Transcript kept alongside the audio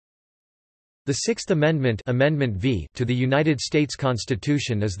The Sixth Amendment, Amendment V to the United States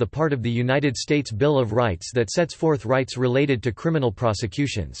Constitution is the part of the United States Bill of Rights that sets forth rights related to criminal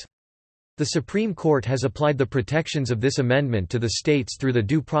prosecutions. The Supreme Court has applied the protections of this amendment to the states through the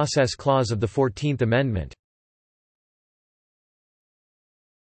Due Process Clause of the 14th Amendment.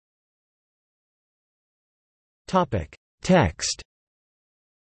 Text.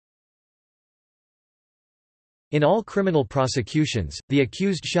 In all criminal prosecutions, the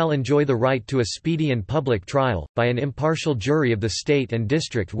accused shall enjoy the right to a speedy and public trial, by an impartial jury of the state and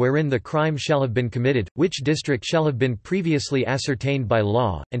district wherein the crime shall have been committed, which district shall have been previously ascertained by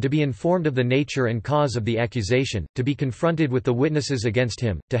law, and to be informed of the nature and cause of the accusation, to be confronted with the witnesses against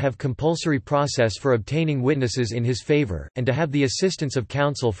him, to have compulsory process for obtaining witnesses in his favor, and to have the assistance of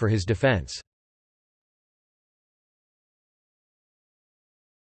counsel for his defense.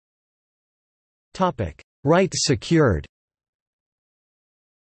 Rights secured.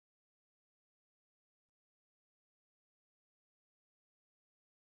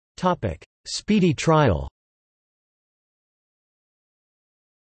 Speedy trial.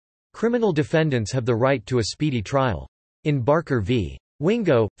 Criminal defendants have the right to a speedy trial. In Barker v.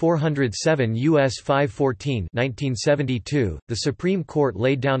 Wingo, 407 U.S. 514 1972, the Supreme Court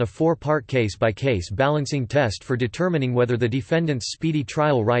laid down a four-part case-by-case balancing test for determining whether the defendant's speedy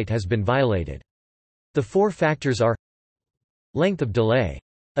trial right has been violated. The four factors are: length of delay.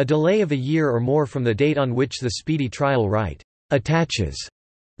 A delay of a year or more from the date on which the speedy trial right attaches.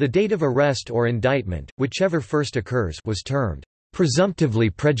 The date of arrest or indictment, whichever first occurs, was termed presumptively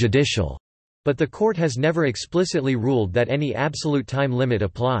prejudicial, but the court has never explicitly ruled that any absolute time limit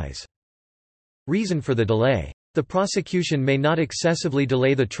applies. Reason for the delay. The prosecution may not excessively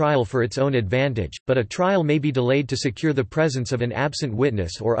delay the trial for its own advantage, but a trial may be delayed to secure the presence of an absent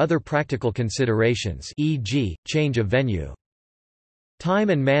witness or other practical considerations, e.g., change of venue. Time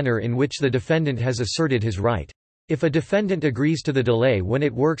and manner in which the defendant has asserted his right. If a defendant agrees to the delay when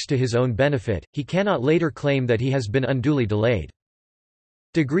it works to his own benefit, he cannot later claim that he has been unduly delayed.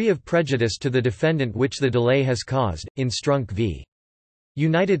 Degree of prejudice to the defendant which the delay has caused. In Strunk v.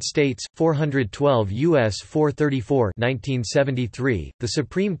 United States, 412 U.S. 434 1973, the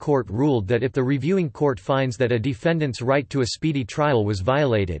Supreme Court ruled that if the reviewing court finds that a defendant's right to a speedy trial was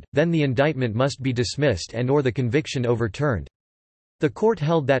violated, then the indictment must be dismissed and/or the conviction overturned. The court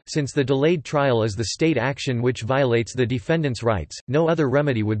held that, since the delayed trial is the state action which violates the defendant's rights, no other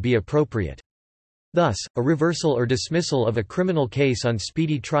remedy would be appropriate. Thus, a reversal or dismissal of a criminal case on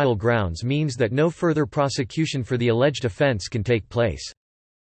speedy trial grounds means that no further prosecution for the alleged offense can take place.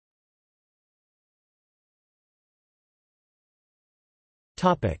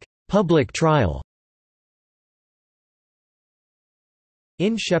 Public trial.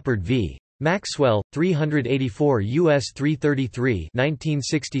 In Shepard v. Maxwell, 384 U.S. 333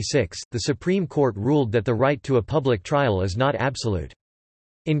 1966, the Supreme Court ruled that the right to a public trial is not absolute.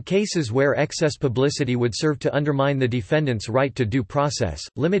 In cases where excess publicity would serve to undermine the defendant's right to due process,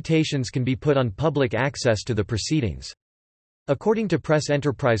 limitations can be put on public access to the proceedings. According to Press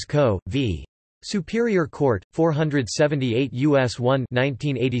Enterprise Co. v. Superior Court, 478 U.S. 1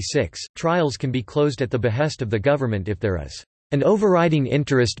 1986, trials can be closed at the behest of the government if there is an overriding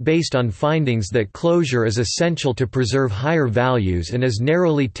interest based on findings that closure is essential to preserve higher values and is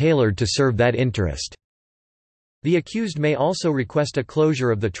narrowly tailored to serve that interest. The accused may also request a closure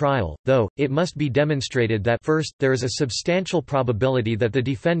of the trial, though, it must be demonstrated that first, there is a substantial probability that the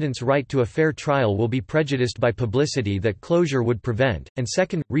defendant's right to a fair trial will be prejudiced by publicity that closure would prevent, and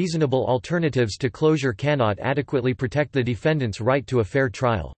second, reasonable alternatives to closure cannot adequately protect the defendant's right to a fair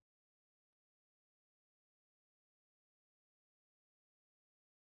trial.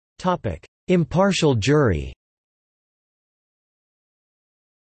 Impartial jury.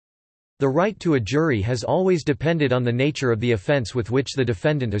 The right to a jury has always depended on the nature of the offense with which the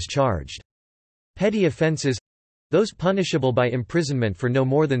defendant is charged. Petty offenses—those punishable by imprisonment for no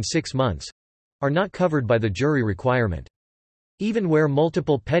more than 6 months—are not covered by the jury requirement. Even where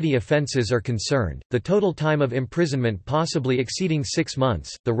multiple petty offenses are concerned, the total time of imprisonment possibly exceeding 6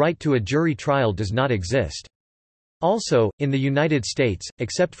 months, the right to a jury trial does not exist. Also, in the United States,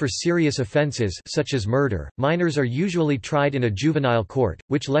 except for serious offenses such as murder, minors are usually tried in a juvenile court,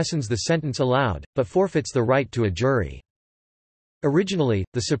 which lessens the sentence allowed, but forfeits the right to a jury. Originally,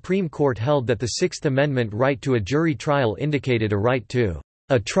 the Supreme Court held that the Sixth Amendment right to a jury trial indicated a right to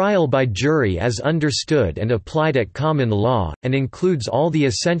a trial by jury as understood and applied at common law, and includes all the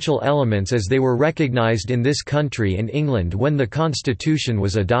essential elements as they were recognized in this country and England when the Constitution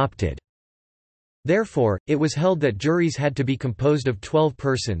was adopted. Therefore, it was held that juries had to be composed of 12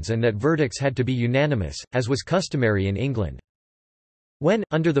 persons and that verdicts had to be unanimous, as was customary in England. When,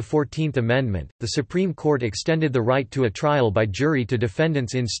 under the 14th Amendment, the Supreme Court extended the right to a trial by jury to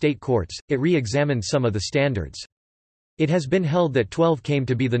defendants in state courts, it re-examined some of the standards. It has been held that 12 came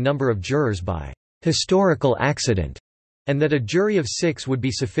to be the number of jurors by historical accident, and that a jury of 6 would be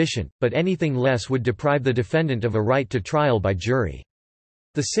sufficient, but anything less would deprive the defendant of a right to trial by jury.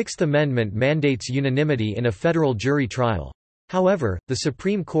 The Sixth Amendment mandates unanimity in a federal jury trial. However, the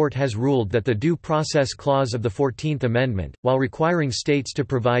Supreme Court has ruled that the Due Process Clause of the 14th Amendment, while requiring states to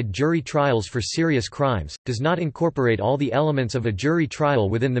provide jury trials for serious crimes, does not incorporate all the elements of a jury trial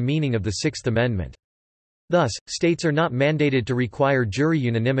within the meaning of the Sixth Amendment. Thus, states are not mandated to require jury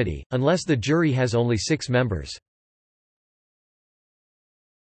unanimity, unless the jury has only 6 members.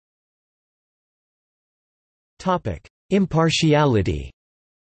 Impartiality.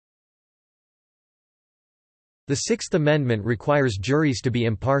 The Sixth Amendment requires juries to be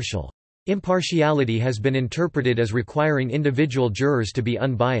impartial. Impartiality has been interpreted as requiring individual jurors to be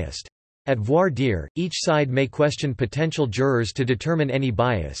unbiased. At voir dire, each side may question potential jurors to determine any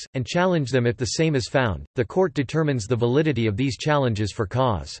bias, and challenge them if the same is found. The court determines the validity of these challenges for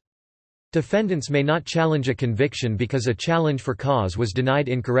cause. Defendants may not challenge a conviction because a challenge for cause was denied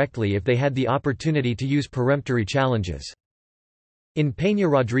incorrectly if they had the opportunity to use peremptory challenges. In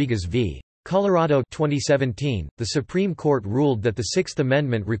Peña-Rodriguez v. Colorado 2017, the Supreme Court ruled that the Sixth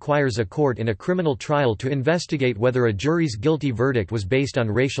Amendment requires a court in a criminal trial to investigate whether a jury's guilty verdict was based on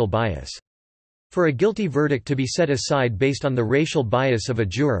racial bias. For a guilty verdict to be set aside based on the racial bias of a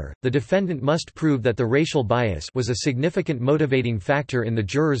juror, the defendant must prove that the racial bias was a significant motivating factor in the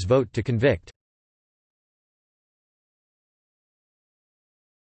juror's vote to convict.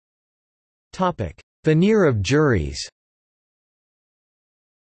 Venire of juries.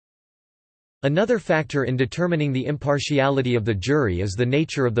 Another factor in determining the impartiality of the jury is the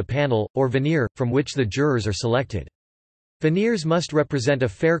nature of the panel, or venire, from which the jurors are selected. Venires must represent a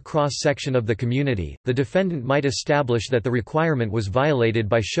fair cross-section of the community. The defendant might establish that the requirement was violated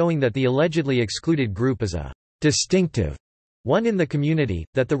by showing that the allegedly excluded group is a distinctive one in the community,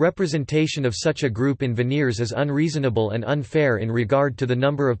 that the representation of such a group in venires is unreasonable and unfair in regard to the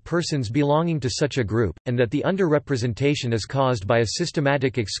number of persons belonging to such a group, and that the underrepresentation is caused by a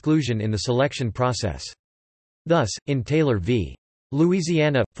systematic exclusion in the selection process. Thus, in Taylor v.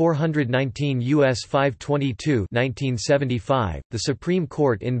 Louisiana, 419 U.S. 522 1975, the Supreme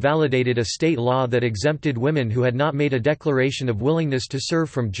Court invalidated a state law that exempted women who had not made a declaration of willingness to serve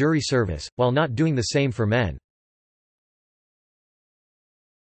from jury service, while not doing the same for men.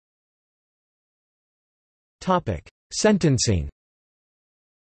 Sentencing.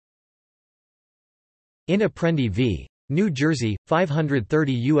 In Apprendi v. New Jersey,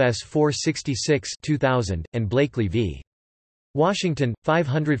 530 U.S. 466 2000, and Blakely v. Washington,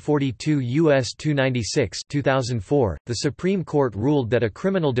 542 U.S. 296 2004, the Supreme Court ruled that a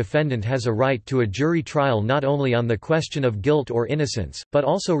criminal defendant has a right to a jury trial not only on the question of guilt or innocence, but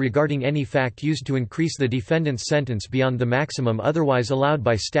also regarding any fact used to increase the defendant's sentence beyond the maximum otherwise allowed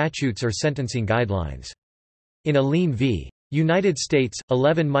by statutes or sentencing guidelines. In Aline v. United States,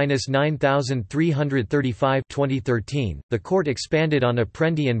 11-9335 2013, the court expanded on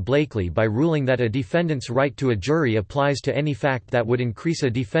Apprendi and Blakely by ruling that a defendant's right to a jury applies to any fact that would increase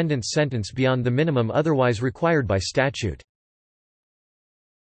a defendant's sentence beyond the minimum otherwise required by statute.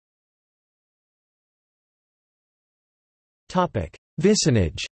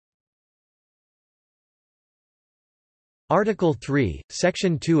 Vicinage. Article 3,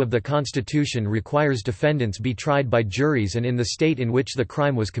 Section 2 of the Constitution requires defendants be tried by juries and in the state in which the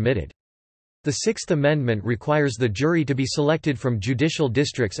crime was committed. The Sixth Amendment requires the jury to be selected from judicial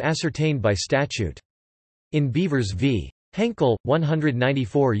districts ascertained by statute. In Beavers v. Henkel,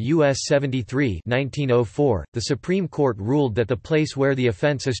 194 U.S. 73 1904, the Supreme Court ruled that the place where the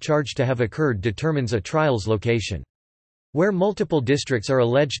offense is charged to have occurred determines a trial's location. Where multiple districts are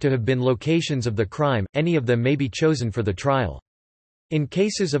alleged to have been locations of the crime, any of them may be chosen for the trial. In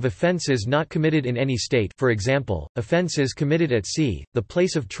cases of offenses not committed in any state, for example, offenses committed at sea, the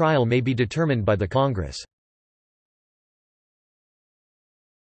place of trial may be determined by the Congress.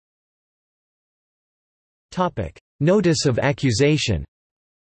 Notice of accusation.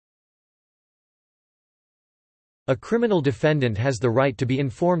 A criminal defendant has the right to be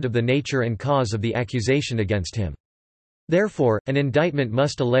informed of the nature and cause of the accusation against him. Therefore, an indictment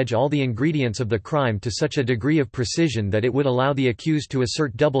must allege all the ingredients of the crime to such a degree of precision that it would allow the accused to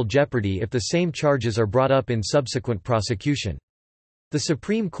assert double jeopardy if the same charges are brought up in subsequent prosecution. The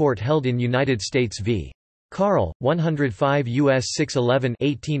Supreme Court held in United States v. Carl, 105 U.S. 611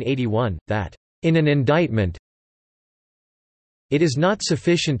 1881, that, in an indictment, "It is not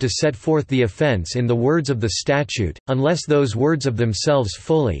sufficient to set forth the offence in the words of the statute, unless those words of themselves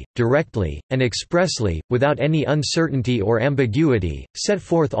fully, directly, and expressly, without any uncertainty or ambiguity, set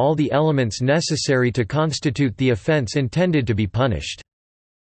forth all the elements necessary to constitute the offence intended to be punished."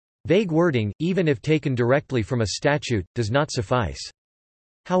 Vague wording, even if taken directly from a statute, does not suffice.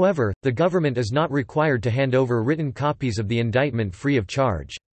 However, the government is not required to hand over written copies of the indictment free of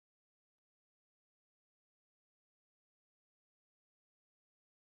charge.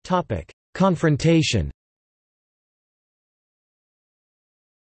 Confrontation.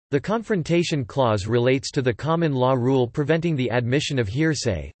 The Confrontation Clause relates to the common law rule preventing the admission of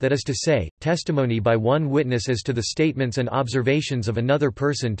hearsay, that is to say, testimony by one witness as to the statements and observations of another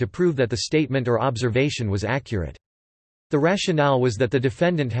person to prove that the statement or observation was accurate. The rationale was that the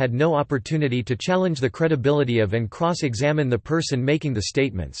defendant had no opportunity to challenge the credibility of and cross-examine the person making the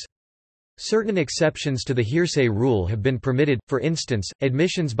statements. Certain exceptions to the hearsay rule have been permitted, for instance,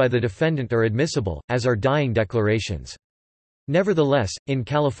 admissions by the defendant are admissible, as are dying declarations. Nevertheless, in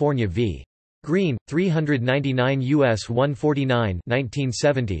California v. Green, 399 U.S. 149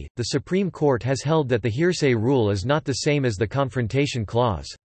 1970, the Supreme Court has held that the hearsay rule is not the same as the Confrontation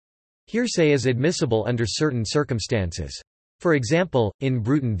Clause. Hearsay is admissible under certain circumstances. For example, in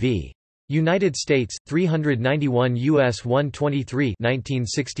Bruton v. United States, 391 U.S. 123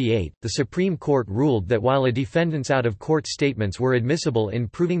 1968, the Supreme Court ruled that while a defendant's out-of-court statements were admissible in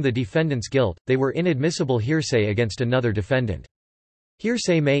proving the defendant's guilt, they were inadmissible hearsay against another defendant.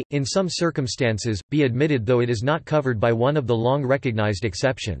 Hearsay may, in some circumstances, be admitted though it is not covered by one of the long-recognized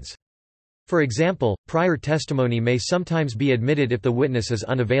exceptions. For example, prior testimony may sometimes be admitted if the witness is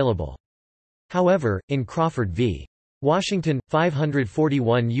unavailable. However, in Crawford v. Washington,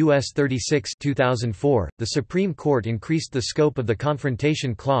 541 U.S. 36 2004, the Supreme Court increased the scope of the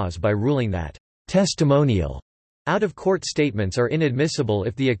Confrontation Clause by ruling that testimonial out-of-court statements are inadmissible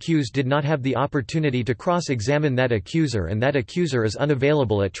if the accused did not have the opportunity to cross-examine that accuser and that accuser is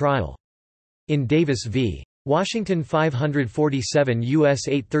unavailable at trial. In Davis v. Washington 547 U.S.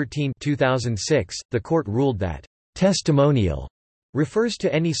 813 2006, the court ruled that testimonial refers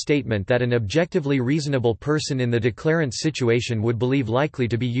to any statement that an objectively reasonable person in the declarant's situation would believe likely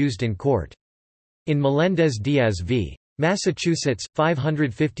to be used in court. In Melendez-Diaz v. Massachusetts,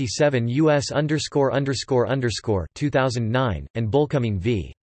 557 U.S. 2009, and Bullcoming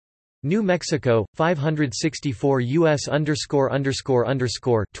v. New Mexico, 564 U.S.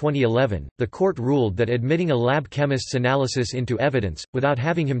 2011, the court ruled that admitting a lab chemist's analysis into evidence, without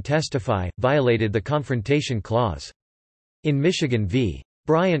having him testify, violated the Confrontation Clause. In Michigan v.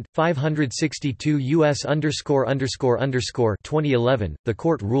 Bryant, 562 U.S. 2011, the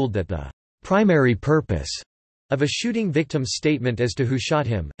court ruled that the primary purpose of a shooting victim's statement as to who shot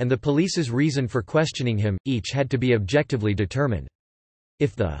him, and the police's reason for questioning him, each had to be objectively determined.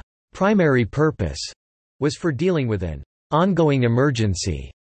 If the primary purpose was for dealing with an ongoing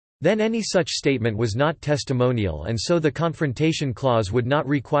emergency, then any such statement was not testimonial, and so the Confrontation Clause would not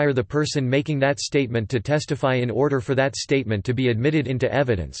require the person making that statement to testify in order for that statement to be admitted into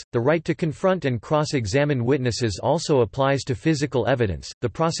evidence. The right to confront and cross-examine witnesses also applies to physical evidence. The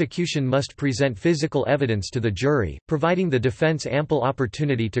prosecution must present physical evidence to the jury, providing the defense ample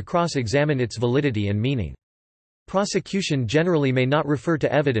opportunity to cross-examine its validity and meaning. Prosecution generally may not refer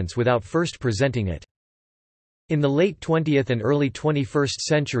to evidence without first presenting it. In the late 20th and early 21st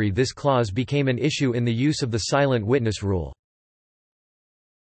century, this clause became an issue in the use of the silent witness rule.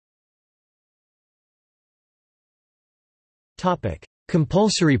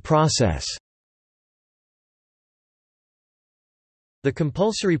 Compulsory process. The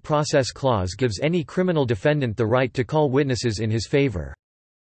Compulsory Process Clause gives any criminal defendant the right to call witnesses in his favor.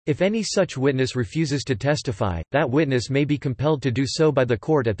 If any such witness refuses to testify, that witness may be compelled to do so by the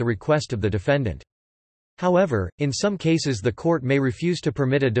court at the request of the defendant. However, in some cases the court may refuse to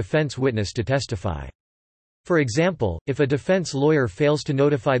permit a defense witness to testify. For example, if a defense lawyer fails to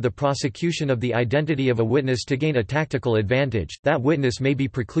notify the prosecution of the identity of a witness to gain a tactical advantage, that witness may be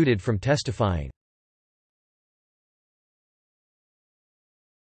precluded from testifying.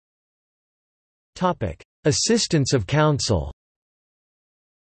 Assistance of counsel.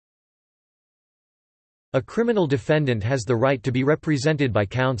 A criminal defendant has the right to be represented by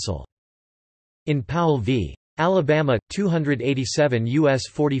counsel. In Powell v. Alabama, 287 U.S.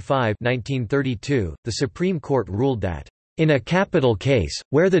 45 1932, the Supreme Court ruled that, "In a capital case,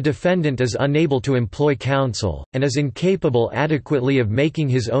 where the defendant is unable to employ counsel, and is incapable adequately of making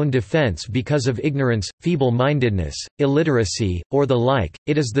his own defense because of ignorance, feeble-mindedness, illiteracy, or the like,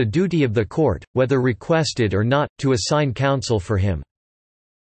 it is the duty of the court, whether requested or not, to assign counsel for him."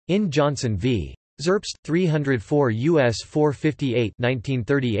 In Johnson v. Zerbst, 304 U.S. 458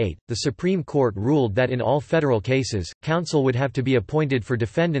 1938, the Supreme Court ruled that in all federal cases, counsel would have to be appointed for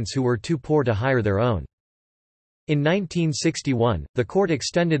defendants who were too poor to hire their own. In 1961, the court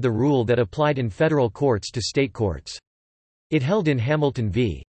extended the rule that applied in federal courts to state courts. It held in Hamilton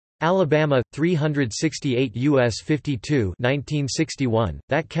v. Alabama, 368 U.S. 52 1961,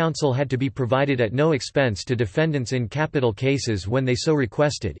 that counsel had to be provided at no expense to defendants in capital cases when they so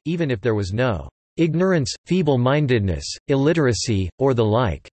requested, even if there was no ignorance, feeble-mindedness, illiteracy, or the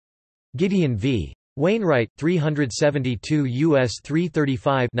like. Gideon v. Wainwright, 372 U.S.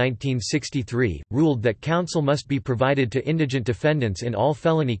 335 1963, ruled that counsel must be provided to indigent defendants in all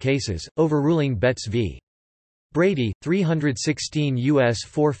felony cases, overruling Betts v. Brady, 316 U.S.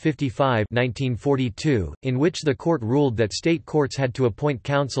 455 1942, in which the court ruled that state courts had to appoint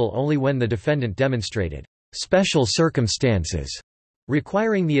counsel only when the defendant demonstrated special circumstances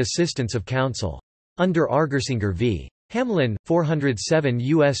requiring the assistance of counsel. Under Argersinger v. Hamlin, 407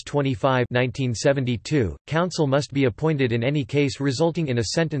 U.S. 25 1972, counsel must be appointed in any case resulting in a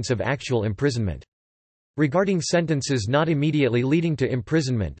sentence of actual imprisonment. Regarding sentences not immediately leading to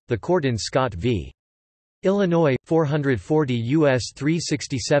imprisonment, the court in Scott v. Illinois, 440 U.S.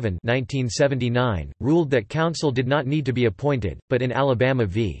 367 1979, ruled that counsel did not need to be appointed, but in Alabama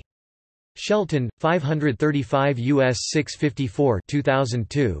v. Shelton, 535 U.S. 654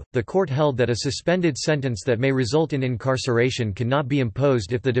 2002, the court held that a suspended sentence that may result in incarceration cannot be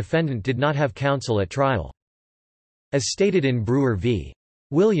imposed if the defendant did not have counsel at trial. As stated in Brewer v.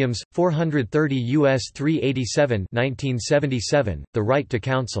 Williams, 430 U.S. 387 1977, the right to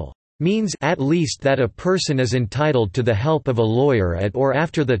counsel means at least that a person is entitled to the help of a lawyer at or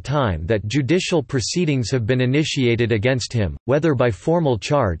after the time that judicial proceedings have been initiated against him, whether by formal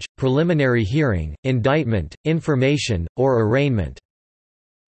charge, preliminary hearing, indictment, information, or arraignment.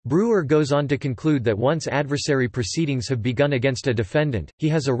 Brewer goes on to conclude that once adversary proceedings have begun against a defendant, he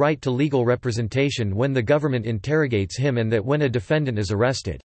has a right to legal representation when the government interrogates him, and that when a defendant is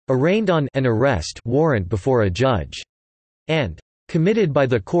arrested, arraigned on an arrest warrant before a judge, and committed by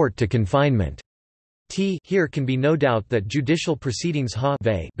the court to confinement. Here can be no doubt that judicial proceedings have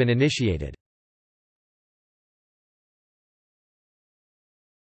been initiated.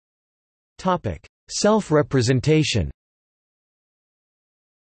 Self-representation.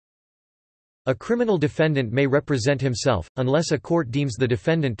 A criminal defendant may represent himself, unless a court deems the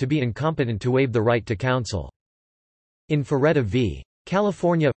defendant to be incompetent to waive the right to counsel. In Ferretta v.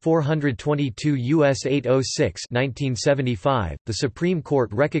 California, 422 U.S. 806 1975, the Supreme Court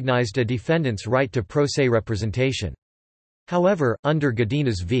recognized a defendant's right to pro se representation. However, under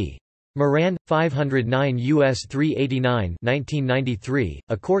Godinez v. Moran, 509 U.S. 389 1993,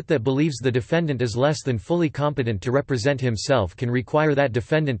 a court that believes the defendant is less than fully competent to represent himself can require that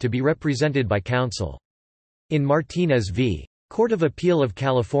defendant to be represented by counsel. In Martinez v. Court of Appeal of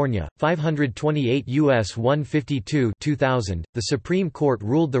California, 528 U.S. 152 2000, the Supreme Court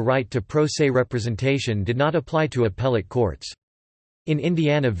ruled the right to pro se representation did not apply to appellate courts. In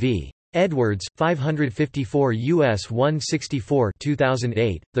Indiana v. Edwards, 554 U.S. 164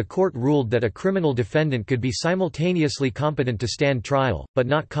 2008, the court ruled that a criminal defendant could be simultaneously competent to stand trial, but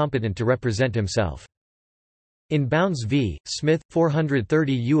not competent to represent himself. In Bounds v. Smith,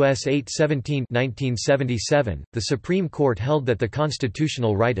 430 U.S. 817 1977, the Supreme Court held that the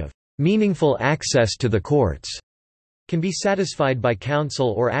constitutional right of meaningful access to the courts can be satisfied by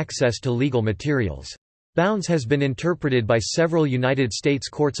counsel or access to legal materials. Bounds has been interpreted by several United States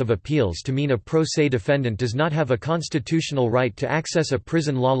courts of appeals to mean a pro se defendant does not have a constitutional right to access a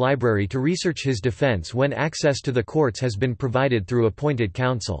prison law library to research his defense when access to the courts has been provided through appointed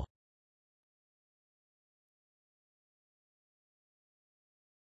counsel.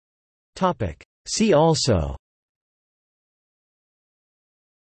 See also: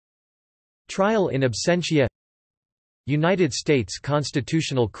 Trial in absentia, United States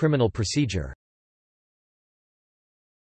constitutional criminal procedure.